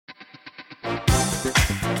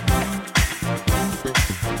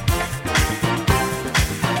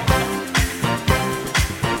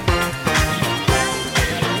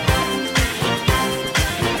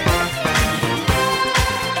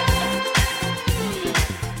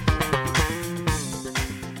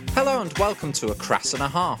welcome to A Crass and a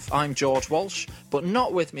Half. I'm George Walsh, but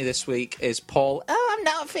not with me this week is Paul. Oh, I'm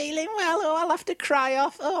not feeling well. Oh, I'll have to cry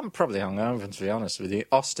off. Oh, I'm probably hungover, to be honest with you.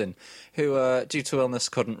 Austin, who, due to illness,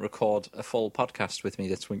 couldn't record a full podcast with me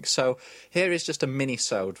this week. So here is just a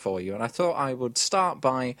mini-sode for you, and I thought I would start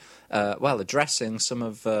by, addressing some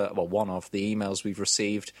of, one of the emails we've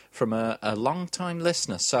received from a long-time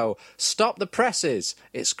listener. So, stop the presses.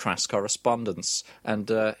 It's Crass Correspondence. And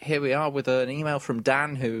here we are with an email from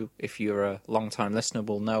Dan, who, if you're a long-time listener,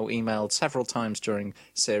 will know emailed several times during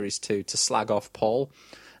Series 2 to slag off Paul.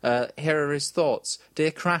 Here are his thoughts.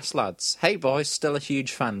 Dear Crass lads, hey boys, still a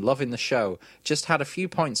huge fan, loving the show. Just had a few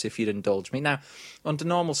points if you'd indulge me. Now, under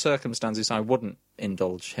normal circumstances, I wouldn't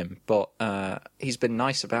indulge him, but he's been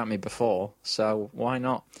nice about me before, so why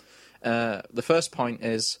not? The first point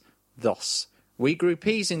is thus. We grew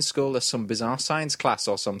peas in school as some bizarre science class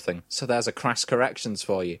or something, so there's a Crass corrections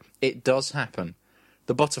for you. It does happen.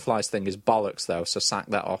 The butterflies thing is bollocks, though, so sack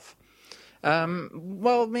that off.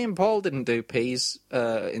 Me and Paul didn't do peas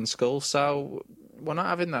in school, so we're not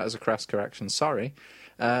having that as a Crass correction, sorry.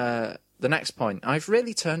 The next point. I've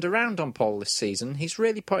really turned around on Paul this season. He's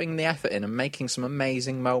really putting the effort in and making some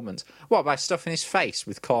amazing moments. What, by stuffing his face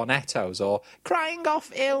with cornettos, or crying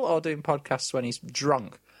off ill, or doing podcasts when he's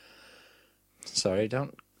drunk? Sorry,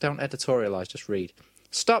 don't editorialise, just read.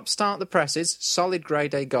 Start the presses, solid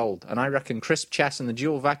grade A gold, and I reckon crisp chess and the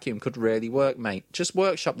dual vacuum could really work, mate. Just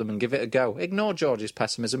workshop them and give it a go. Ignore George's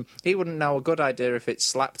pessimism. He wouldn't know a good idea if it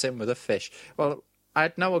slapped him with a fish. Well,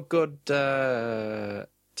 I'd know a good turn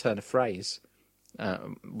of phrase,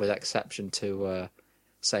 with exception to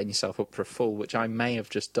setting yourself up for a fool, which I may have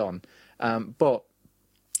just done. But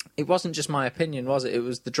it wasn't just my opinion, was it? It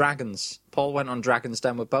was the Dragons. Paul went on Dragon's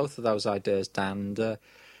Den with both of those ideas, Dan, and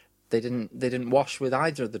they didn't wash with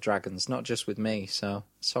either of the Dragons, not just with me, so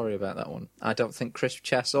sorry about that one. I don't think crisp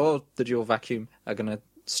chess or the dual vacuum are going to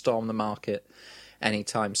storm the market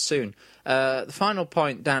anytime soon. The final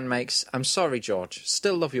point Dan makes, I'm sorry, George,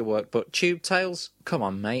 still love your work, but tube tails? Come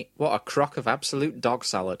on, mate, what a crock of absolute dog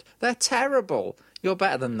salad. They're terrible. You're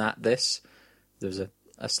better than that, this. There's a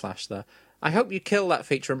slash there. I hope you kill that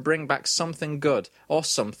feature and bring back something good, or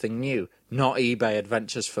something new. Not eBay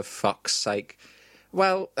Adventures, for fuck's sake.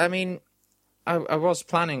 Well, I mean, I was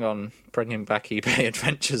planning on bringing back eBay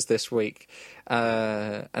Adventures this week.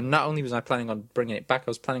 And not only was I planning on bringing it back, I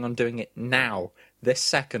was planning on doing it now, this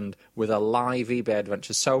second, with a live eBay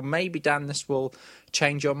Adventures. So maybe, Dan, this will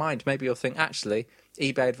change your mind. Maybe you'll think, actually,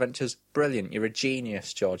 eBay Adventures, brilliant. You're a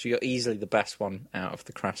genius, George. You're easily the best one out of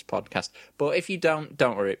the Crass podcast. But if you don't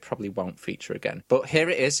worry, it probably won't feature again. But here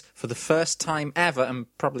it is, for the first time ever, and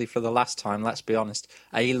probably for the last time, let's be honest,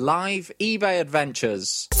 a live eBay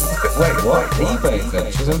Adventures. Wait, what? eBay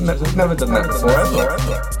Adventures? I've never done that before, ever.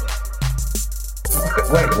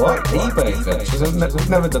 Wait, what? eBay Adventures? I've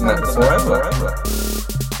never done that before, ever.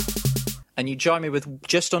 And you join me with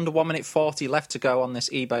just under 1 minute 40 left to go on this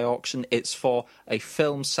eBay auction. It's for a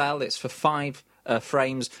film sale. It's for 5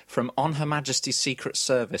 frames from On Her Majesty's Secret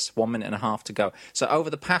Service. 1 minute and a half to go. So over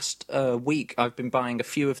the past week, I've been buying a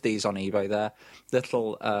few of these on eBay. They're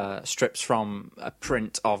little strips from a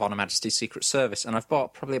print of On Her Majesty's Secret Service. And I've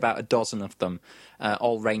bought probably about a dozen of them,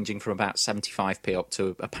 all ranging from about 75p up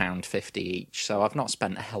to £1.50 each. So I've not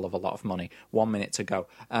spent a hell of a lot of money. 1 minute to go.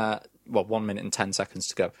 1 minute and 10 seconds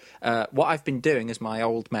to go. What I've been doing is my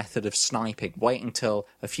old method of sniping, waiting till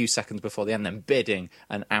a few seconds before the end, then bidding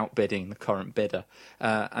and outbidding the current bidder.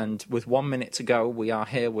 And with 1 minute to go, we are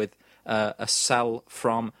here with a sell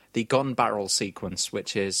from the gun barrel sequence,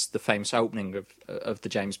 which is the famous opening of the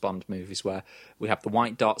James Bond movies, where we have the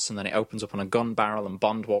white dots and then it opens up on a gun barrel and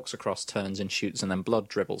Bond walks across, turns and shoots, and then blood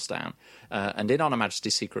dribbles down. And in On Her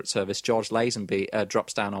Majesty's Secret Service, George Lazenby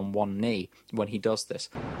drops down on one knee when he does this.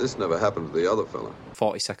 This never happened to the other fella.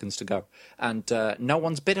 40 seconds to go. And no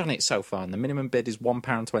one's bid on it so far, and the minimum bid is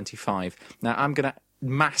 £1.25. Now, I'm going to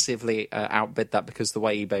massively outbid that, because the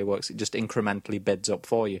way eBay works, it just incrementally bids up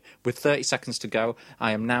for you. With 30 seconds to go,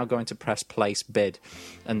 I am now going to press place bid,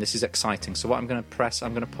 and this is exciting. So what I'm going to press,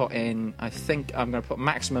 I'm going to put in, I think I'm going to put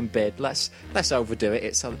maximum bid. Let's overdo it.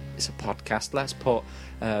 It's a podcast. Let's put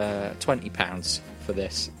 £20 for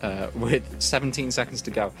this, with 17 seconds to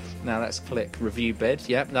go. Now let's click review bid.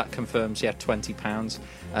 Yep, that confirms, £20.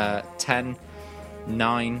 10,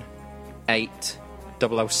 9, 8,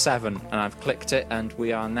 007, and I've clicked it, and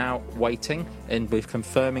we are now waiting, and we're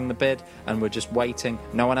confirming the bid, and we're just waiting.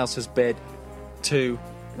 No one else has bid. 2,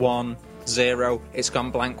 1, 0. It's gone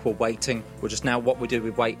blank. We're waiting. We're just now, what we do, we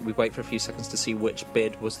wait for a few seconds to see which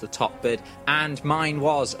bid was the top bid, and mine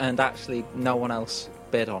was, and actually no one else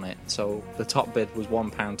bid on it. So the top bid was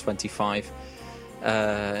 £1.25.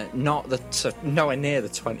 Nowhere near the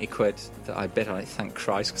 20 quid that I bid on it, thank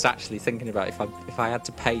Christ, because actually thinking about it, if I had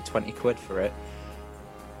to pay 20 quid for it,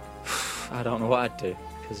 I don't know what I'd do,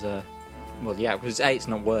 because because A, it's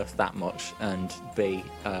not worth that much, and B,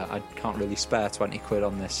 I can't really spare 20 quid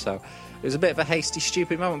on this, so it was a bit of a hasty,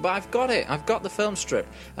 stupid moment, but I've got it. I've got the film strip,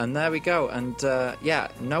 and there we go. And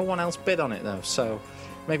no one else bid on it though, so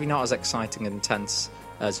maybe not as exciting and intense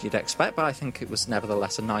as you'd expect, but I think it was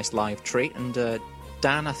nevertheless a nice live treat. And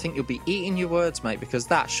Dan, I think you'll be eating your words, mate, because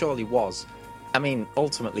that surely was, I mean,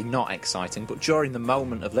 ultimately not exciting, but during the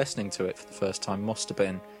moment of listening to it for the first time must have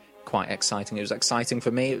been quite exciting. It was exciting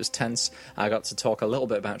for me. It was tense. I got to talk a little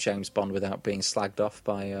bit about James Bond without being slagged off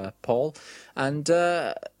by Paul. And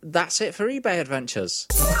that's it for eBay Adventures.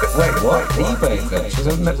 Wait, what? eBay Adventures?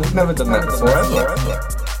 I've never done that before, ever.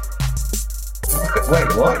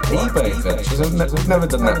 Wait, what? eBay Adventures? I've never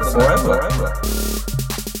done that before, ever.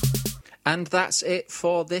 And that's it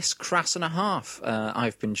for this Crass and a Half.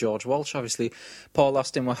 I've been George Walsh. Obviously, Paul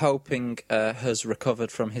Austin, we're hoping, has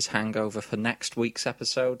recovered from his hangover for next week's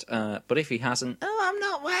episode. But if he hasn't, I'm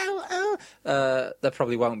not well, there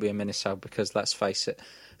probably won't be a minisode because, let's face it,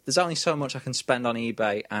 there's only so much I can spend on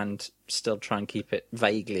eBay and still try and keep it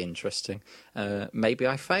vaguely interesting. Maybe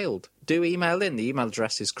I failed. Do email in. The email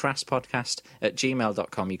address is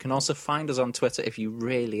crasspodcast@gmail.com. You can also find us on Twitter if you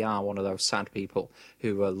really are one of those sad people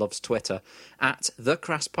who loves Twitter, at The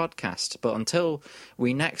Crass Podcast. But until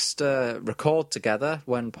we next record together,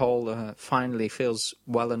 when Paul finally feels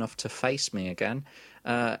well enough to face me again,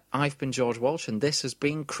 I've been George Walsh, and this has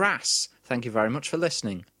been Crass. Thank you very much for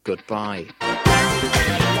listening. Goodbye.